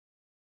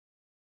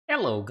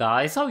Hello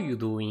guys, how you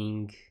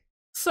doing?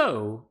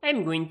 So,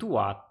 I'm going to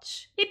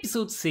watch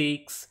episode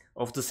 6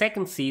 of the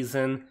second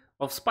season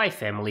of Spy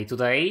Family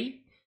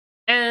today.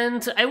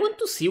 And I want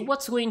to see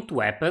what's going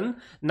to happen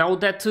now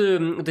that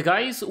the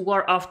guys who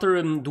are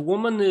after the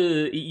woman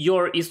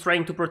Yor is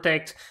trying to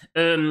protect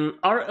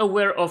are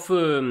aware of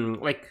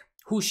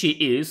who she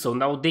is, so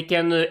now they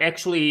can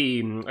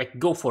actually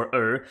go for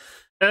her.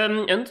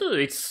 And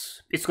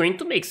it's going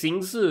to make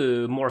things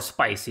more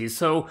spicy.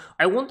 So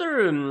I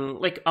wonder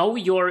how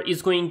Yor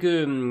is going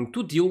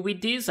to deal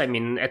with this. I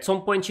mean, at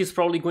some point she's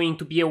probably going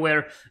to be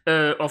aware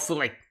of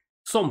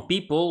some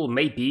people,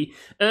 maybe,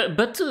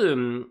 but.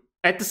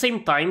 At the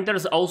same time,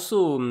 there's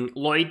also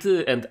Lloyd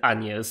and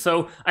Anya,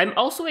 so I'm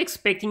also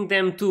expecting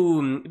them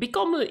to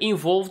become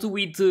involved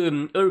with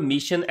her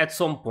mission at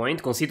some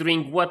point,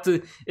 considering what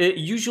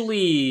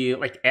usually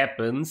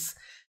happens.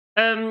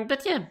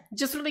 But yeah,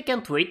 just really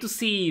can't wait to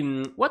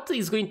see what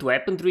is going to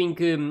happen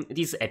during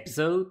this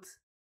episode.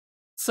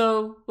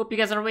 So, hope you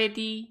guys are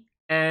ready,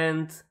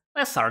 and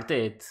let's start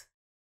it.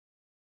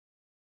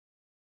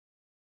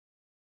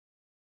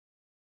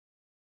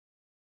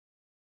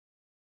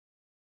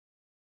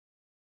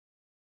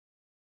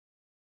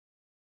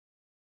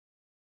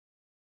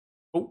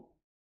 Oh,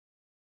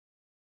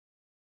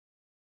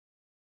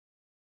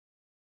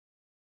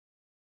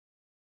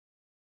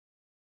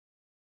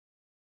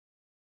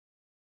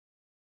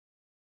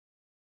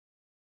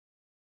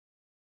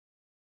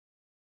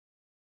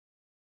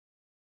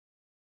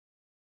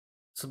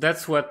 so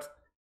that's what.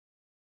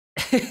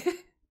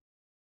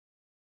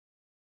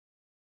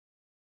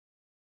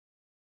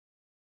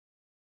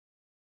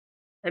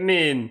 I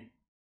mean,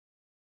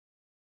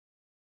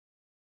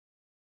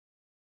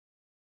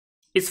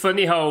 it's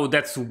funny how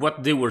that's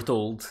what they were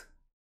told.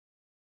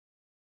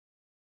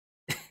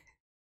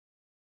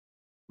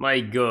 My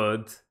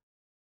god.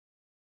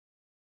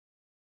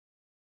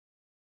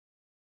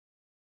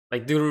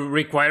 Like the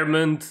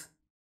requirement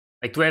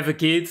to have a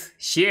kid,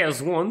 she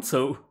has one,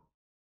 so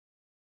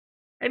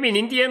I mean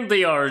in the end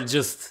they are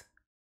just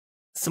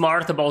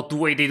smart about the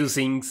way they do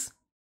things.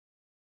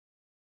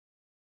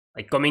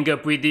 Like coming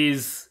up with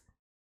these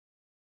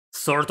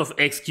sort of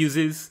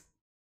excuses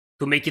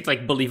to make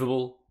it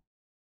believable.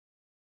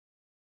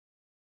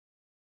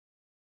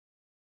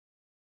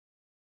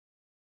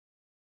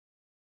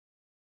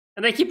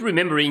 And I keep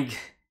remembering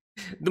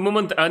the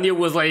moment Anya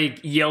was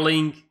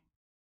yelling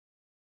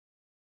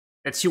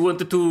that she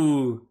wanted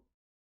to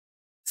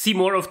see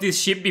more of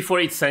this ship before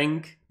it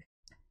sank.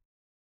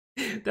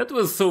 That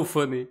was so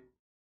funny.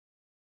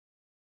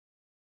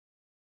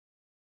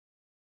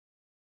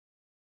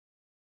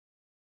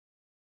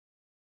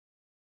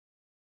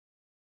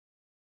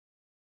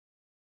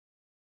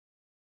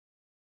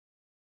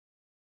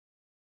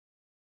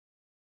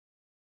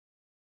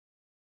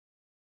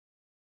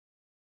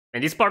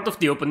 And this part of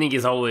the opening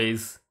is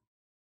always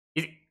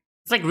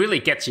it's really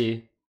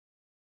catchy.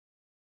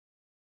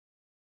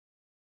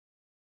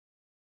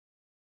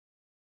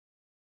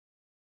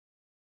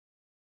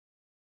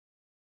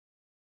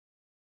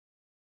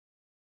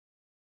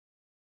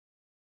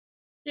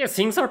 Yeah,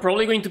 things are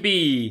probably going to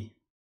be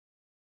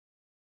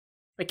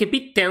a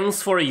bit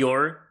tense for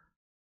Yor.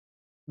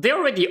 They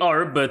already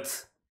are,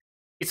 but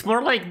it's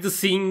more like the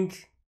thing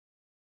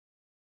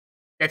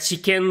that she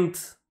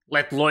can't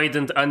let Lloyd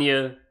and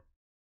Anya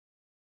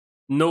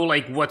know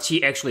what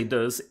she actually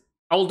does.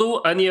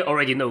 Although Anya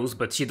already knows,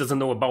 but she doesn't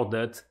know about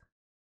that.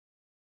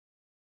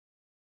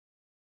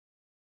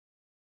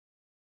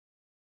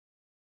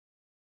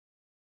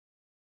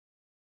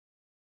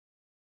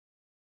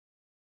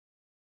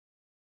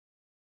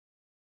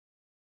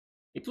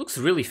 It looks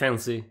really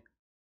fancy.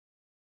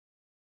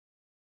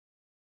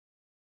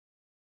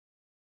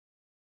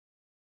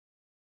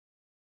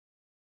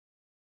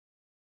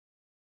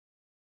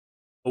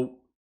 Oh.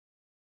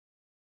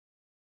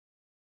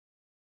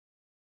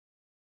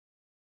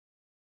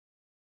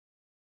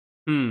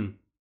 Hmm.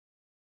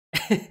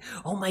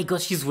 Oh my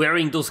god, she's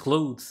wearing those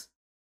clothes.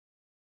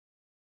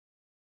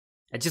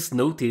 I just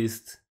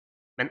noticed.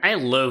 And I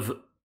love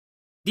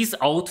this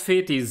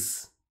outfit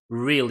is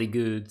really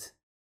good.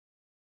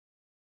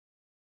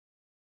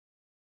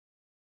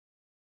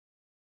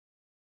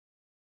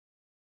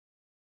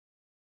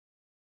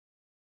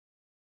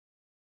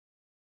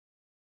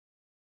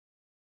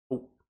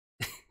 Oh.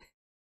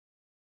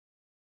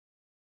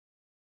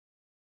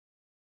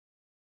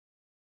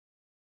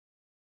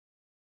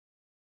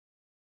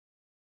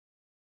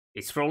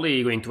 It's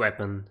probably going to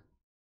happen.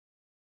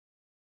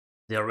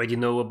 They already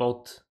know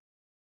about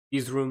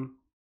this room.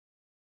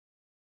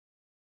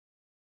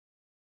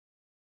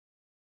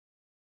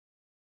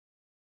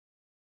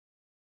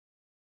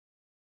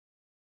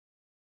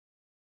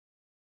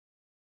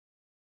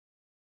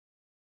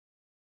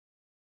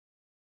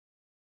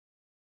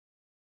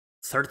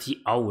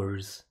 30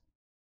 hours.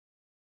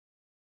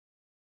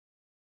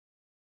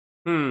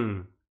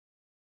 Hmm.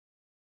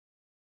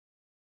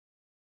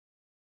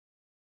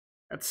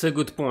 That's a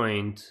good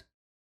point.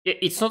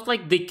 It's not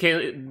like they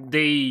can.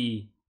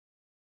 They.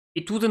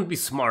 It wouldn't be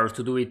smart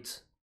to do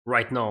it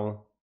right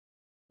now.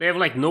 They have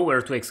like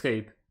nowhere to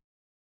escape.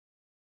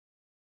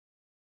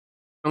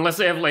 Unless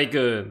they have like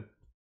an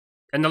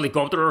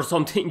helicopter or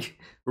something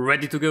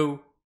ready to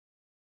go.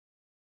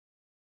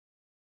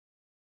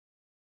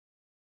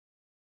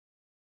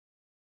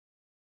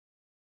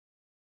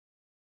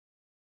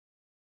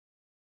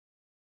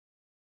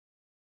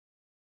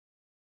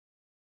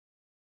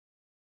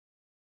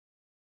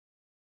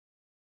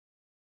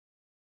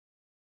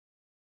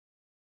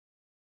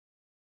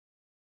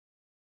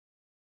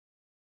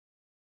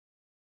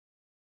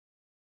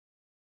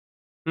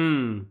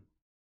 Hmm.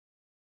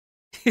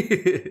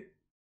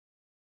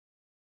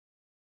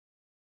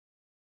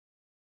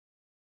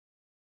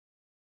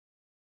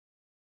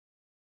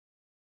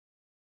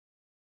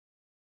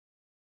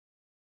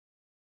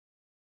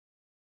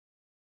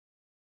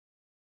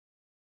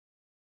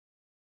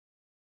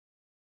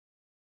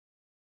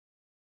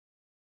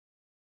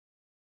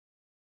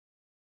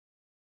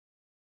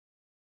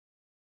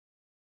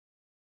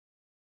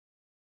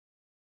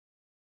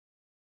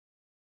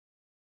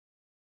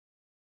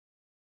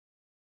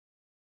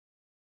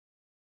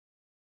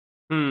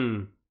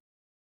 Hmm.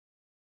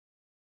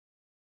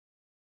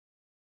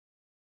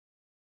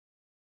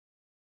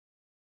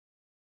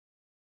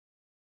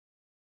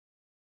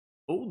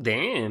 Oh,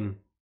 damn.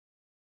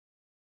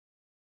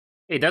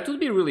 Hey, that would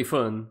be really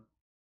fun.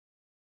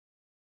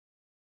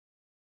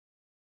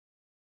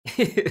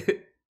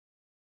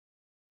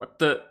 What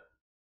the?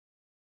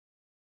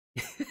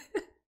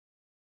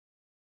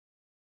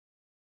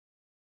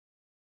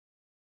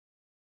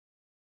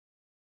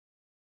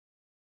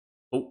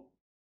 Oh.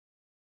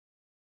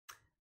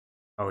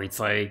 Oh, it's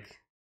like...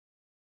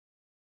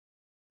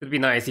 It'd be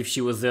nice if she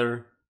was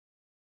there.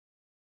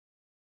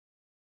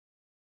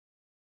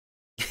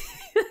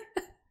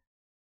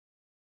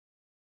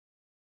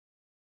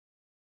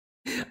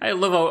 I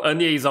love how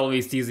Anya is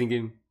always teasing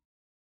him.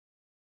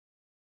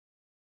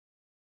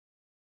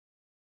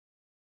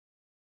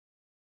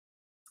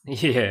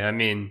 Yeah, I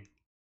mean...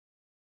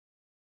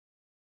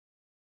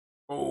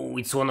 Oh,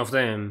 it's one of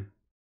them.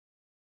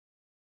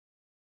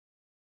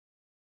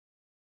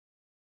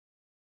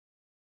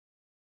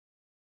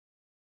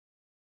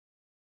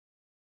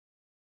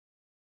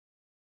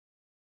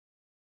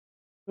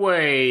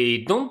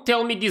 Wait, don't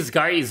tell me this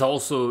guy is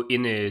also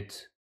in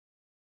it.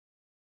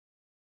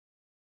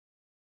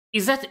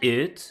 Is that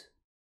it?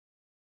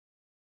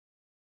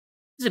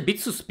 He's a bit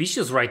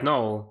suspicious right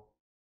now.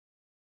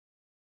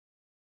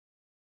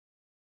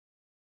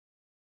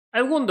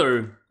 I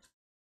wonder...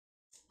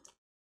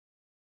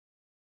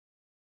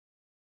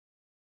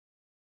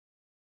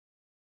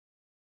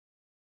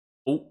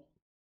 Oh,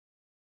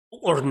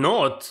 or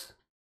not?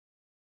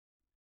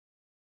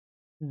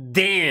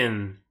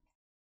 Damn!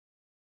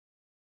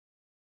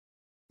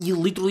 You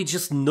literally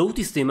just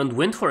noticed him and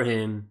went for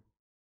him.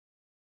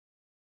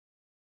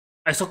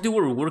 I thought they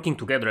were working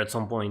together at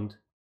some point.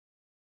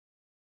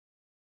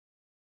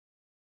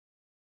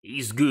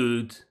 He's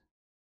good.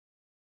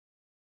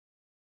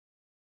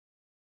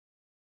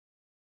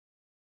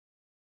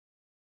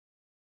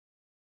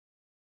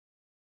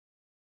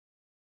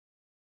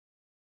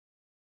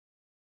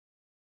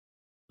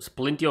 There's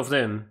plenty of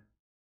them.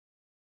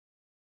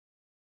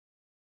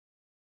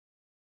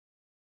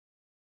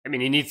 I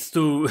mean, he needs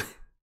to...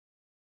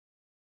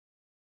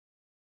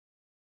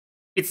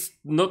 It's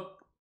not...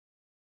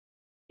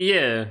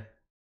 Yeah.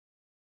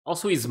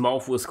 Also, his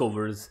mouth was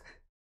covered.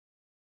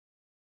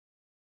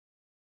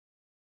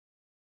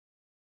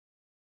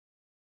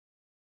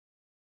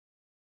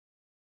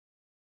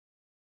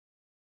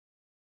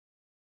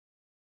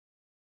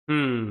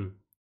 Hmm.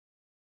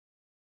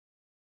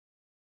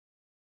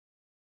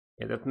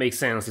 Yeah, that makes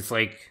sense. It's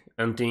like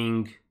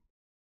hunting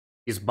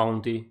his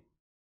bounty.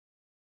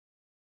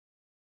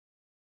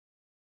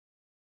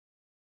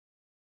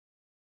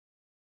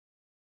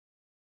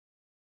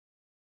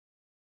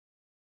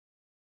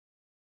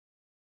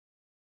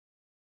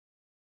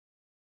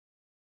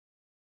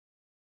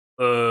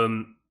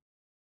 Um...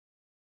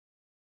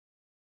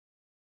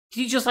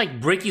 Did he just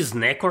like break his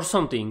neck or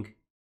something?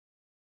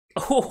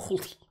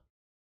 Holy...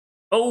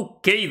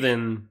 Okay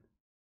then.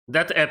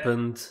 That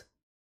happened.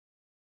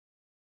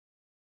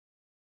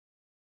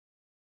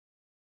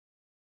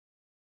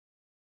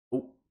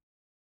 Oh,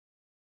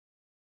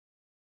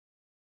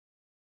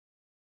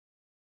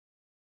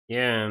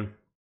 yeah.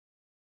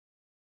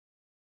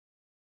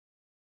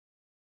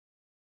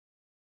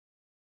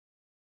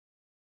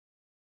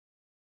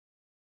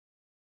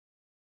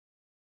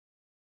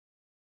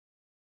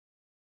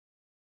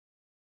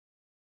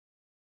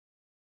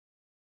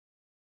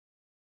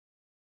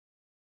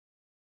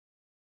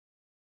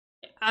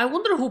 I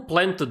wonder who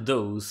planted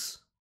those.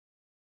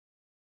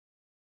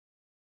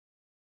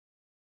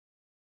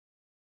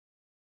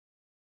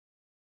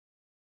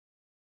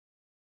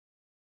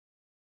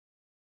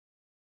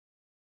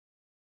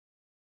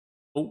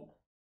 Oh,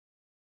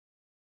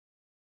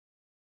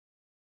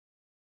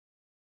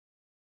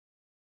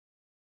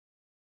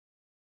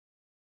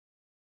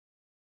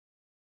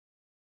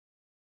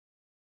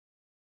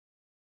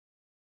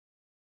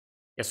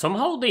 yeah,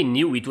 somehow they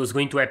knew it was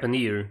going to happen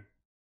here.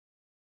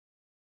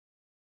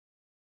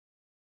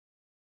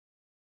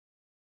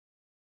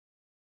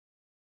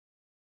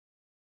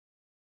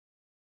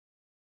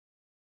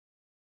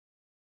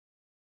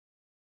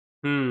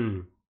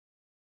 Hmm.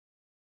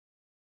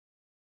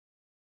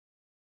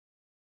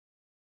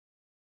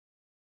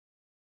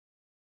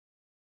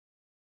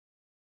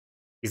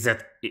 Is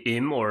that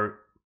him or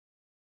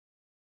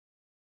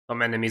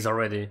some enemies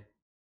already?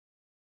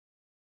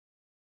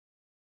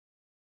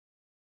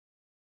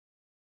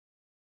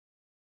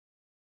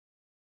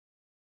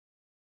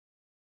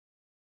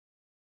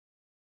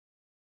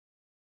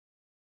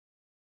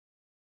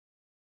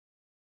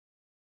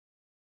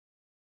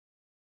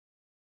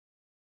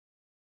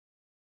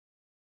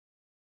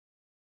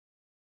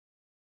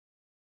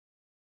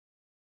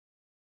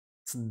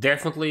 It's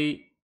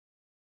definitely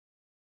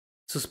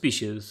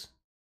suspicious.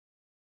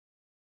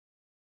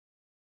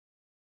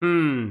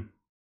 Hmm.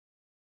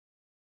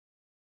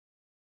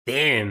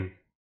 Damn.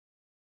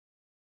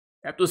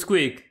 That was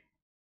quick.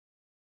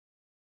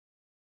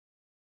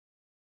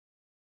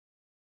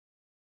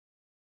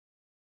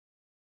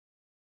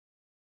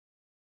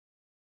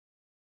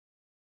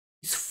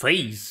 His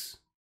face.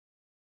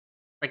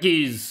 Like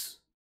he's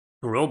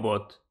a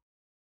robot.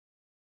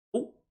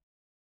 Oh.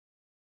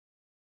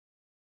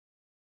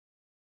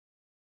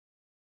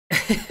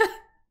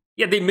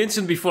 Yeah, they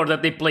mentioned before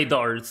that they play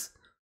darts.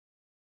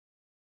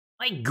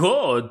 My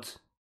god.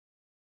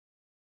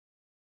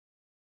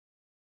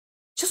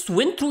 Just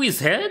went through his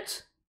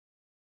head?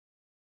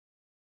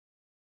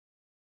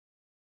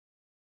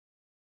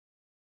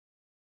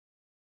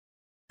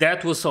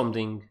 That was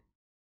something.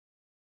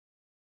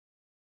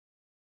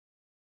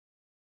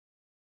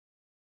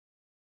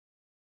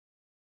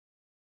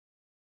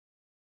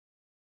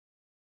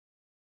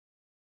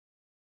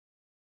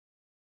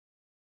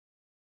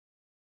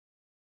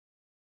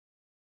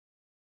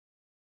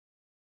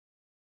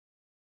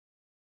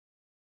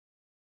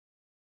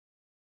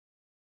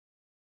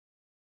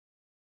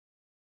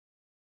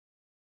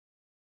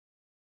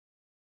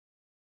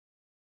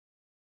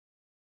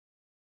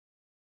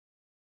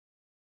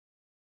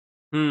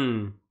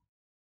 Hmm.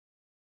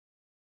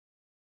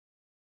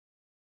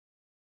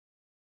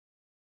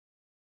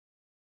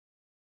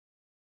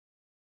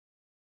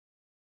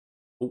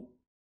 Oh,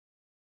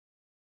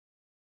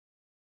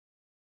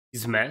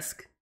 his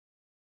mask?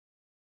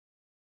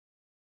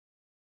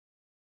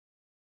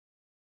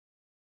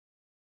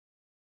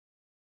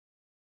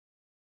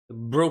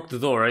 Broke the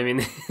door, I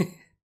mean.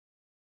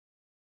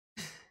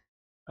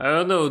 I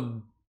don't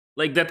know.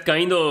 Like that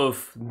kind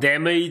of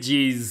damage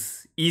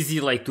is easy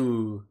like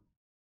to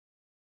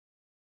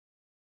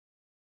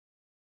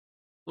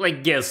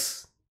like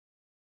guess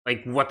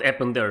like what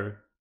happened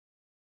there.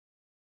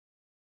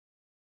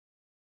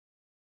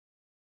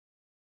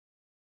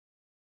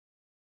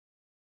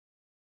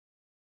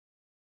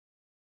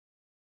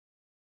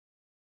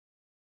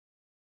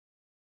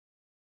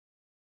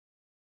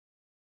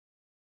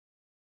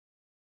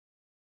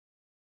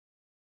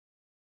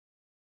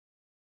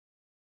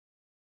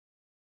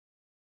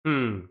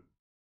 Hmm.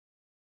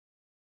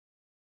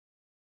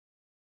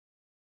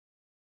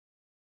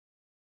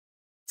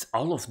 It's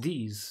all of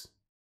these.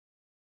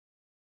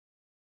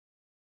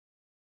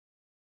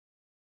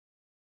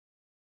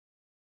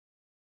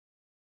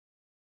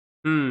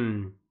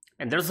 Hmm.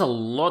 And there's a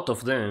lot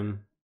of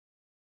them.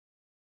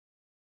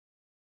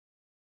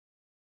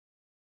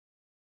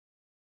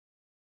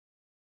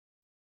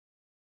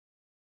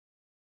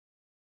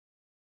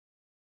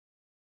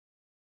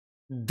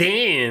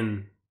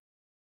 Damn.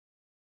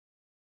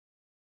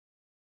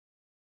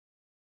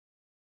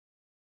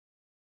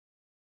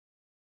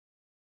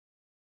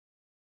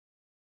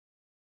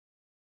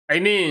 I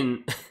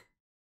mean,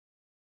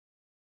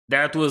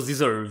 that was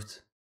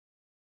deserved.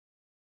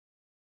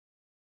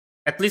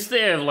 At least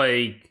they have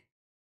like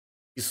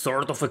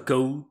sort of a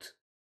code.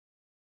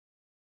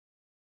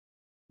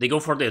 They go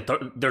for their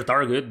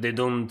target. They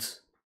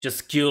don't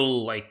just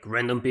kill like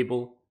random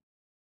people.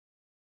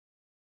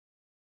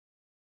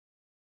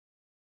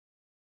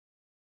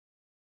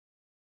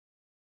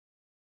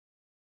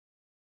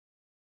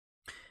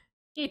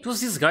 It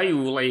was this guy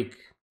who like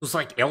was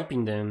like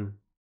helping them.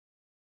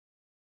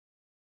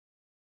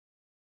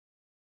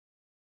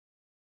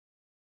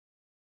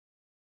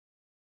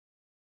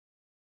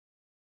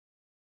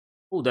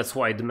 Oh, that's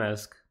why the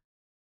mask.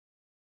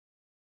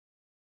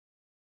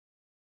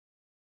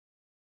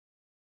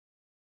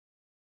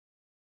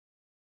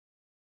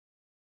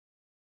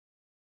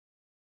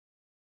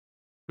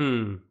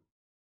 Hmm.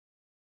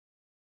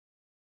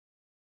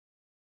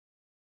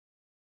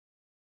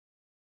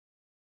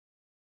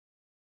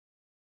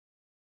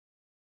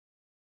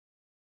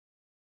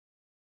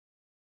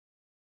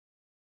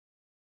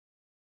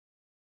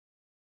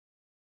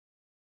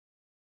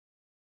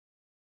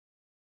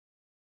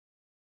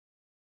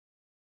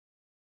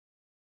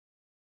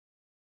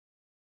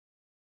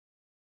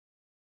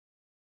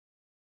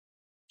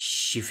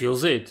 She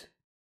feels it.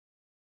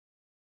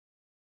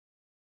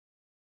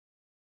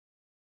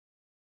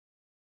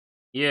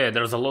 Yeah,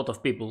 there's a lot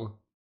of people.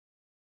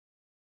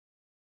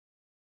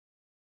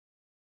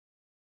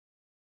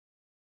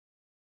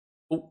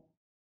 Oh,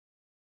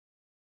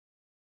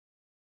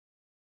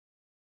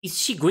 is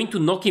she going to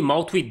knock him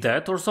out with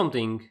that or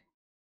something?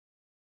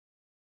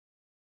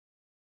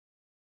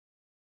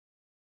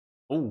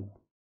 Oh.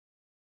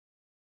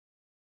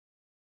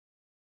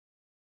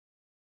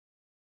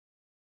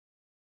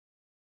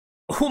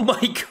 Oh my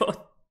god.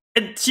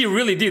 And she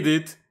really did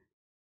it.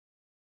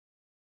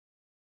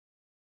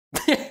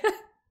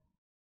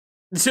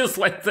 Just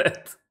like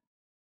that.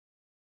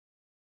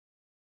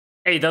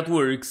 Hey, that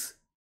works.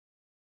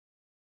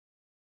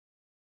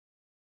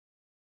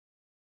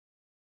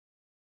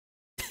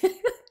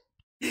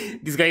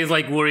 This guy is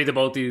like worried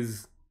about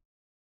his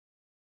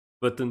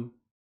button.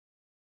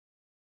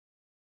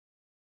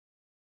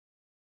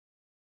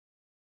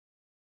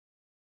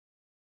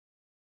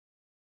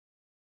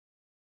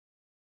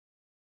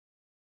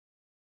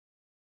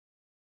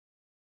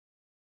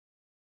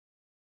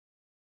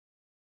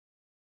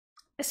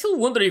 I still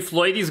wonder if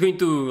Lloyd is going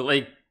to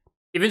like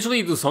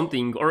eventually do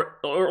something,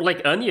 or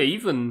like Anya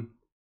even.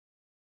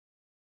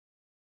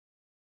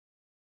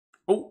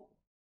 Oh,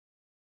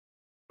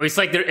 it's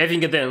like they're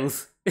having a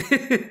dance.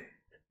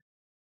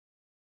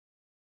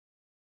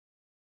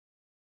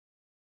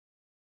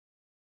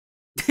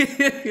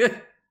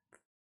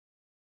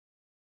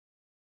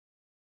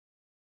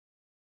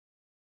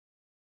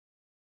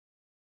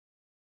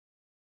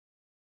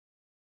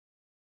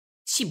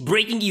 She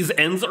breaking his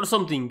hands or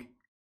something?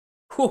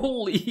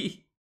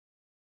 Holy!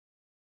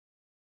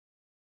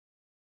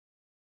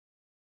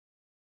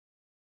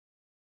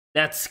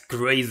 That's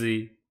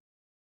crazy.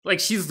 Like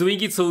she's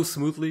doing it so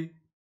smoothly.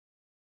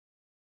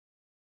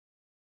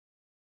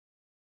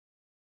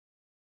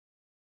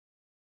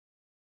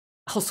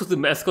 Also, the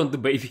mask on the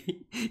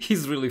baby,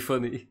 he's really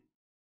funny.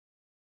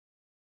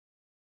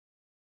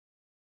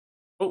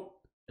 Oh,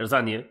 there's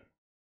Anya.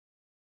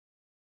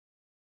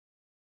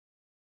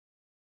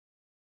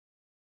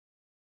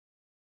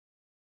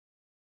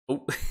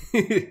 Oh.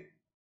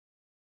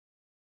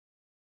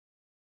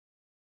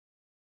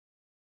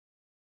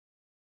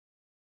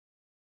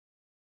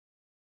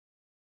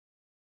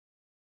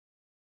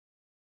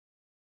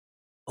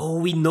 Oh,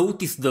 we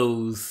noticed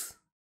those.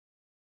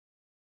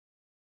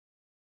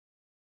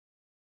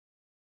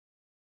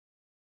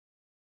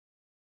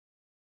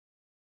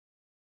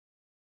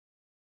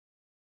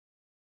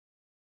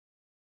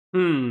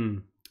 Hmm.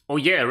 Oh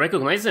yeah, I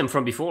recognize them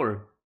from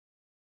before.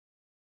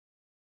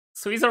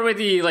 So he's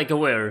already like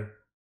aware,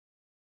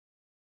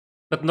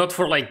 but not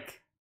for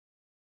like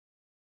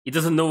he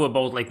doesn't know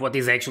about like what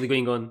is actually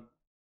going on.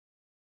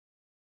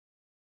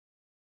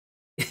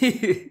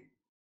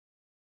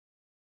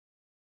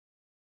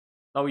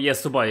 Oh, he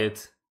has to buy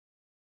it.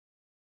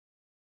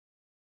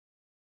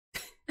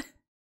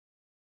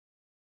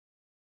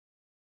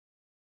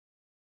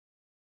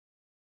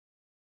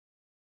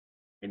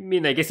 I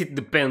mean, I guess it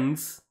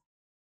depends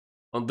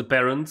on the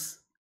parents.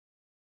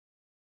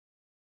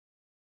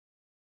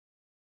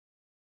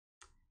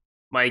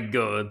 My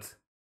god.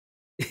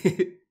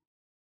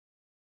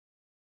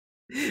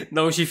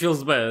 Now she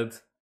feels bad.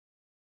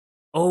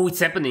 Oh, it's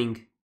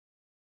happening.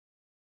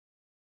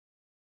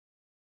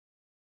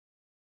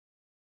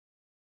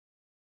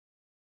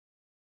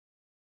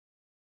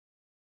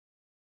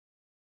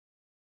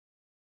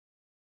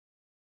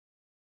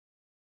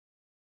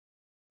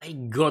 My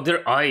god,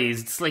 their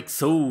eyes. It's like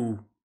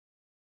so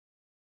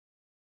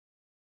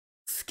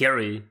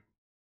scary.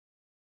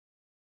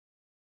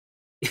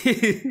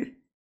 Is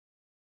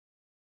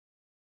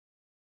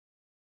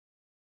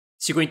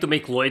she going to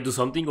make Lloyd do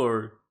something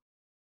or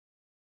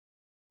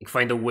like,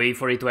 find a way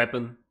for it to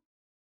happen?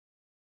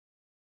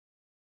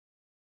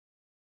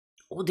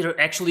 Oh, they're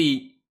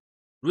actually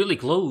really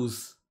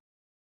close.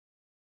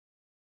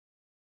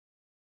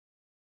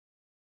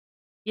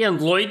 Yeah,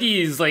 and Lloyd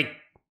is like,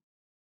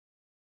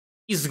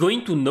 is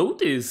going to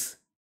notice.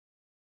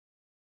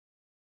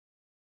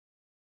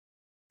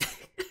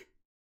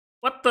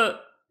 What the?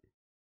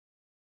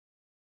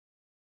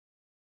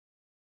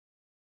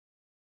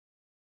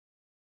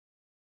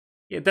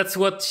 Yeah, that's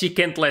what she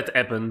can't let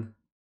happen.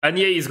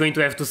 Anya is going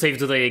to have to save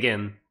the day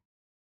again.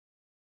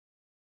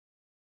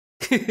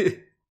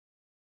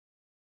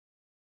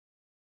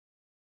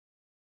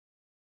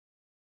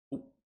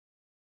 Oh,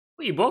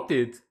 he blocked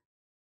it.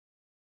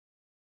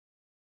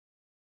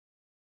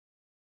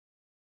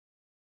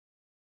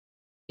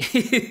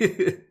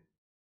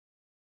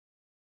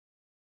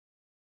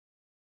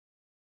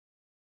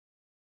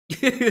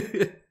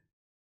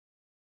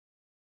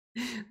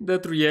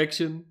 That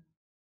reaction.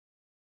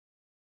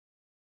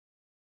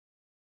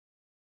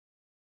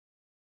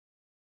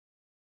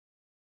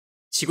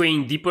 She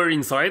going deeper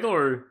inside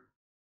or?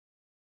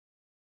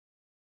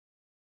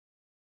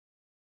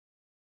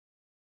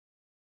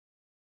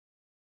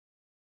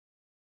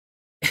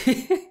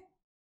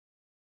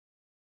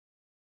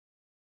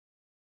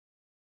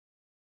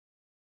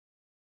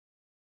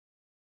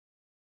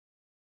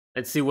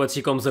 Let's see what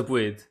she comes up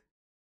with.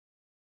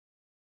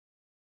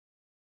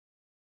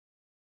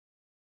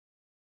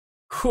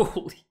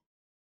 Holy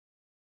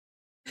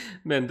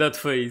man, that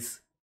face.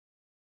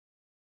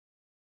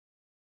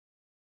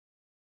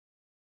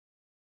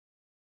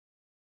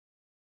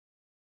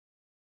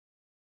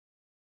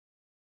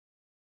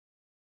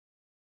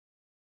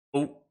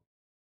 Oh.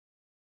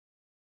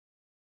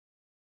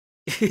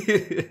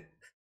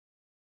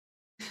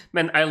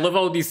 Man, I love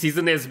how this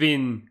season has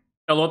been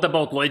a lot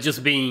about Lloyd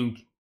just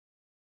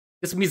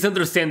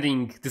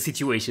misunderstanding the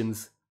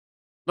situations.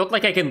 Not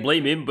like I can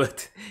blame him,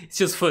 but it's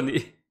just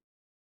funny.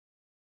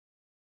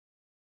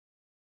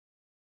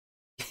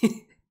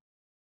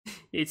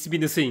 It's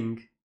been a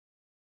thing.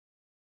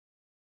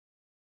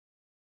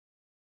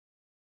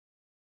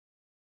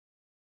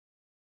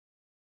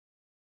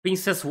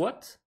 Princess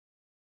what?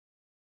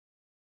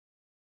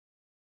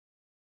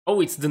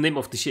 Oh, it's the name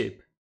of the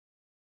ship.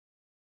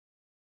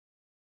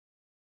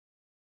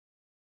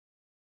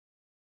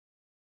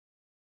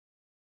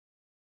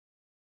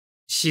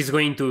 She's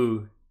going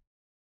to...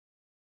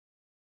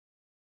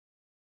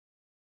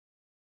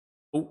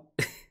 Oh.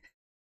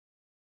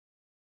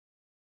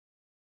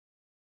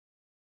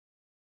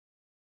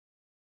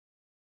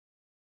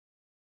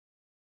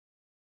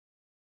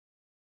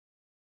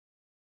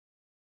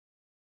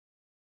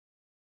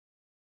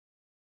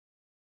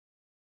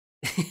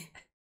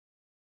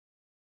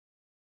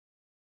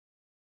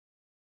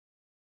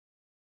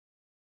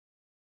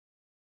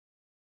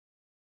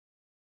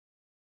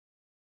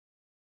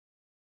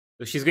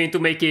 So she's going to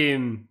make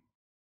him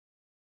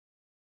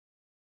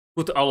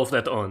put all of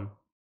that on.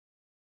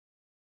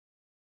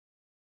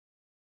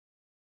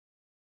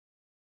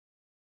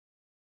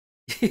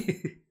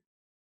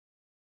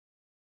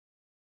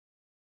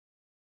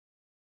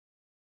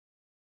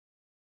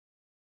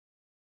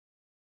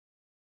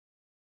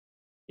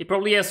 He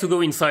probably has to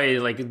go inside,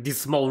 like, this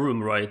small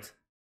room, right?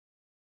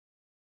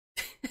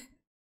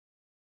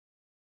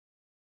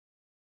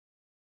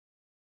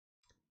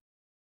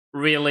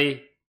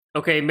 Really?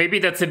 Okay, maybe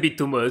that's a bit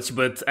too much,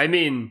 but I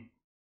mean...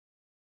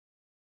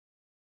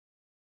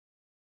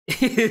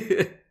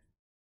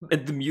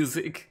 And the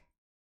music.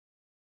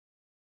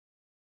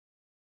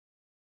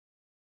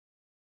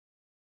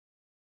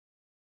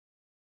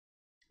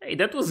 Hey,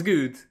 that was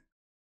good.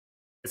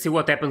 Let's see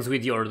what happens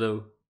with Yor,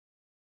 though.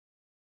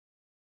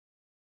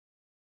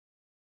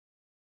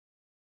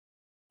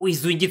 Oh,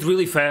 he's doing it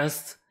really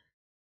fast.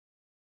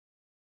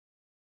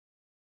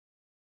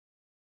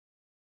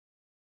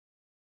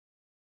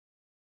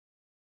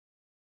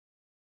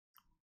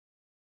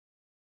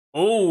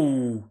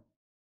 Oh!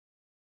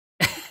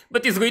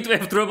 But he's going to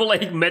have trouble,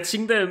 like,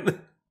 matching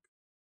them.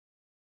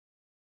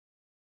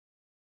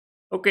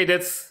 Okay,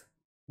 that's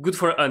good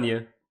for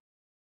Anya.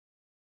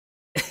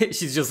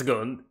 She's just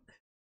gone.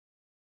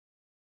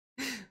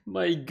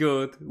 My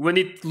god. When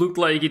it looked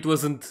like it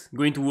wasn't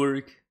going to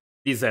work,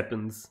 this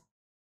happens.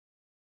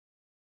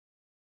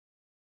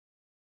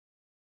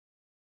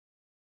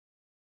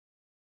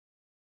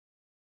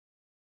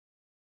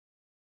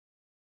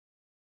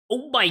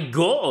 Oh my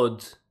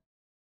god! It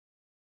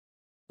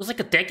was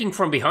like attacking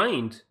from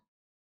behind.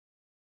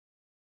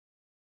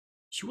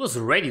 She was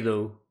ready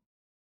though.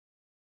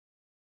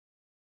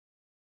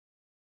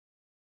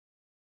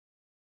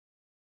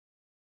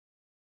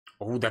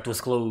 Oh, that was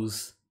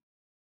close.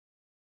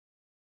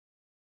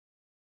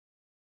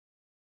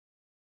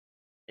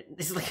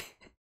 It's like...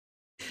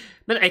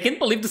 Man, I can't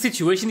believe the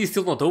situation is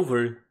still not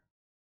over.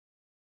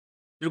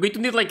 You're going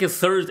to need like a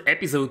third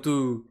episode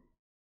to...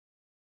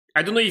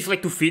 I don't know if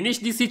like to finish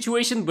this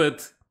situation,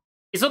 but...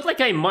 It's not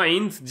like I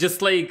mind,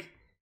 just like...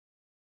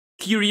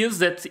 curious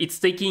that it's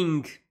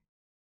taking...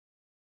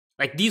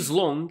 like this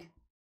long.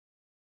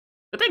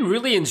 But I'm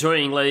really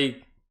enjoying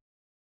like...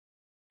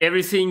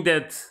 everything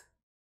that's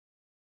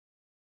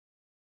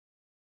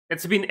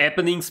been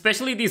happening,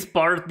 especially this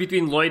part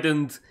between Lloyd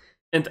and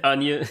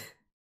Anya.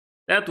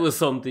 That was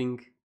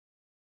something.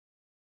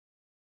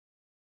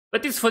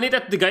 But it's funny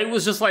that the guy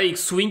was just like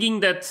swinging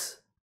that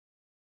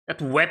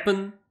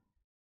weapon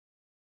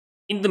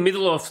in the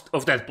middle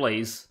of that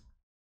place.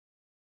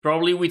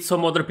 Probably with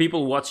some other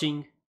people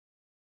watching.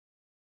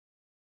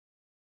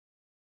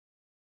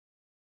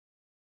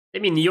 I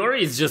mean, Yor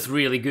is just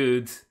really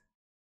good.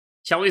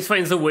 She always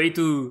finds a way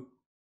to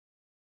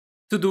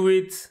do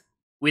it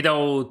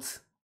without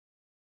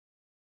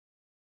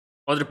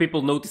other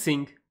people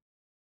noticing.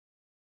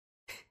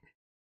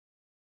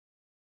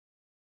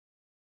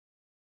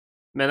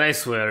 Man, I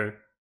swear.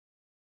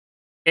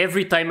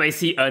 Every time I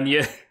see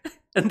Anya,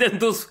 and then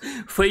those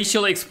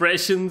facial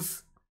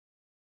expressions,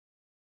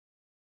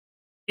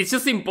 it's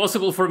just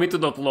impossible for me to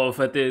not laugh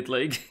at it,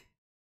 like,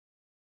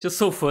 just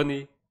so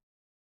funny.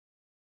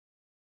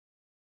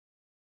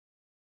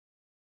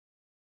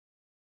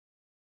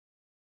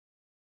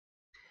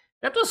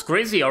 That was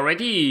crazy,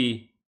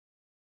 already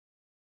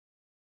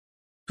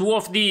two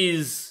of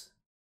these,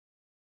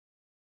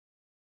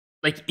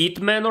 like,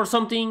 Hitmen or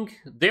something,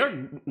 they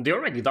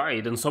already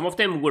died, and some of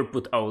them were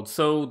put out,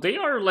 so they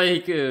are,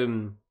 like,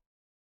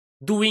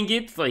 doing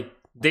it, like,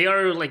 they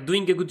are, like,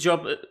 doing a good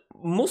job.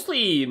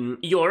 Mostly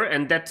Yor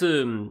and that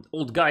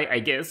old guy, I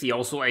guess, he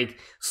also, like,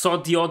 saw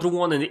the other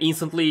one and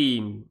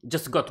instantly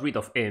just got rid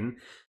of him.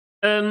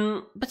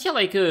 But yeah,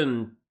 like,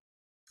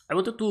 I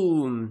wanted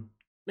to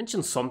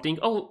mention something.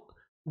 Oh,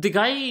 the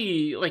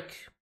guy, like,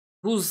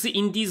 who's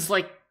in this,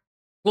 like,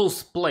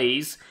 close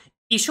place,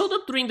 he showed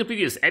up during the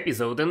previous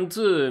episode,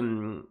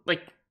 and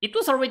like, it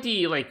was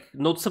already like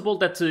noticeable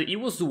that he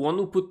was the one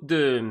who put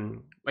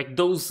the like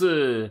those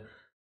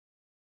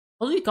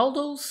how do you call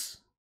those?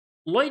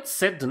 Lloyd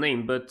said the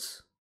name,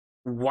 but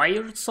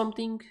wired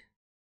something?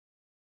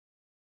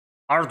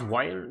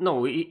 Hardwire?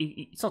 No,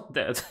 it's not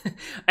that.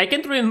 I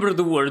can't remember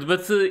the word,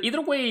 but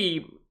either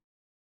way,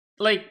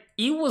 like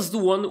he was the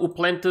one who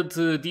planted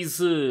these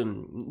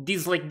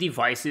like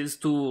devices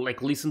to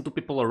like listen to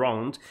people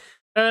around.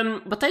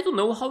 But I don't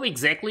know how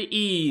exactly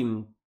he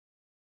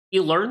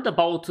learned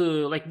about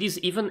like this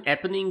even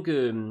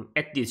happening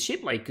at this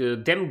ship, like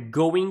them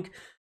going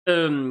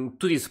to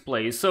this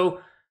place. So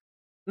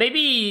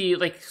maybe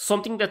like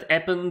something that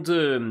happened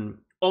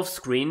off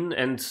screen,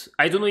 and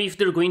I don't know if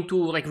they're going to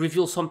like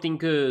reveal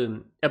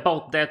something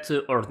about that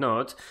or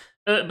not.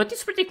 But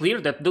it's pretty clear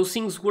that those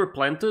things were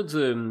planted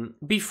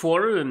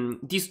before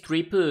this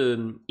trip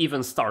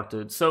even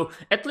started. So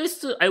at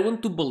least I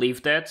want to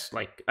believe that.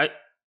 Like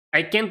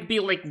I can't be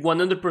like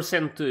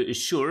 100%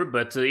 sure,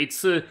 but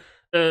it's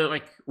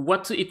like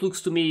what it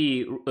looks to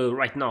me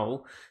right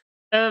now.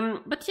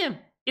 But yeah,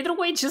 either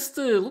way, just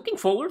looking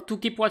forward to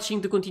keep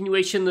watching the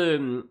continuation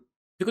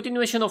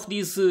of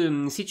this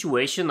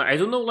situation. I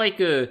don't know, like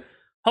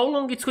how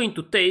long it's going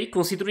to take,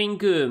 considering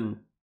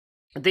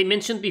they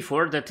mentioned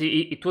before that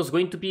it was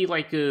going to be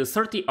like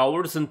 30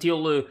 hours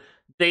until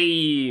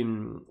they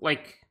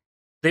like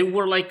they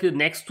were like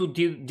next to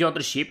the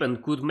other ship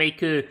and could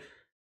make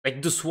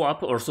like the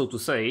swap, or so to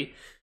say.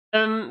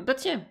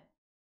 But yeah,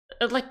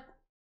 like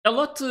a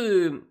lot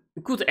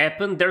could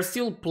happen. There's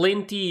still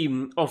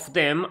plenty of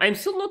them. I'm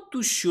still not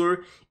too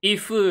sure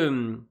if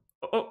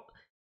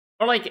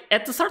or like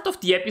at the start of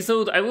the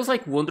episode I was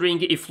like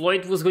wondering if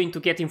Lloyd was going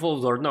to get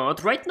involved or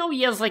not. Right now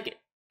he has like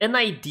an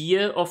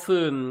idea of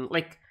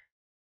like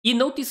he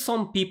noticed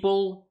some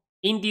people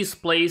in this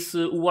place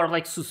who are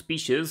like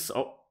suspicious.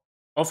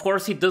 Of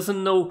course he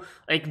doesn't know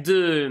like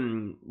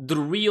the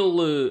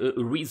real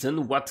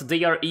reason what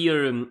they are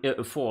here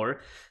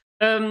for.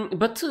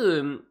 But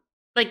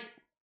like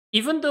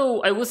even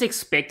though I was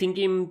expecting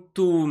him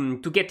to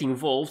get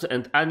involved,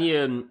 and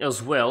Anya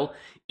as well,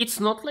 it's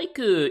not like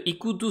he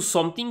could do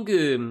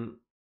something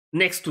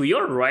next to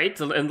Yor, right?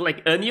 And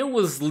like Anya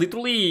was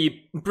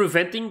literally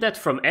preventing that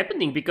from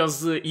happening,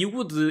 because you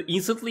would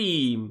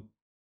instantly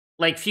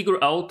like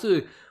figure out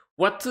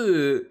what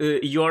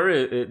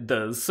Yor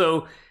does.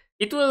 So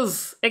it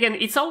was, again,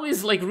 it's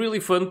always like really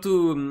fun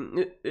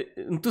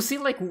to see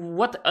like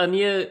what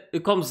Anya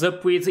comes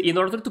up with in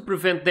order to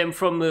prevent them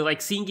from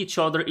like seeing each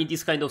other in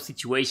these kind of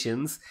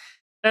situations.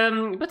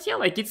 But yeah,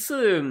 like it's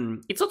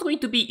not going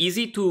to be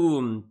easy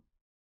to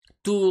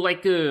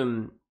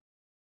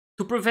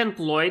prevent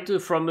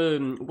Lloyd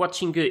from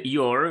watching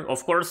Yor.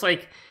 Of course,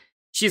 like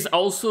she's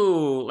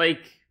also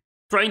like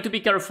trying to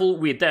be careful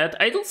with that.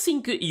 I don't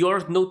think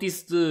Yor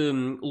noticed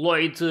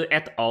Lloyd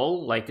at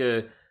all, like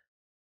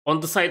on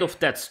the side of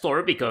that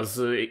store, because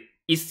it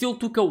still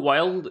took a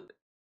while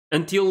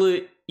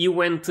until he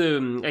went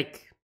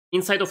like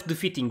inside of the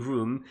fitting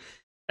room.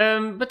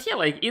 But yeah,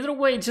 like either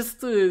way,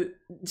 just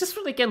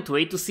really can't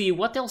wait to see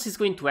what else is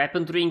going to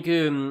happen during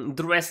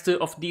the rest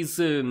of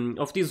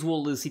this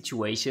whole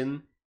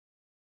situation.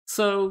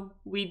 So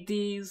with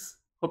this,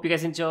 hope you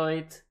guys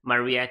enjoyed my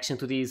reaction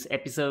to this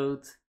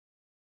episode,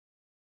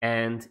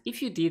 and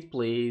if you did,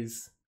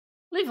 please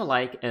leave a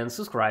like and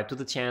subscribe to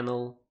the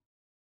channel.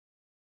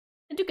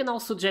 And you can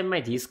also join my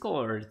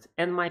Discord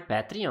and my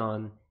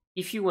Patreon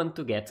if you want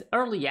to get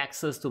early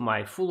access to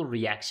my full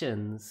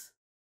reactions.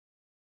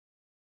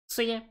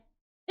 So yeah,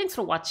 thanks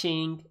for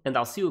watching, and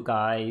I'll see you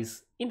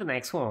guys in the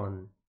next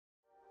one.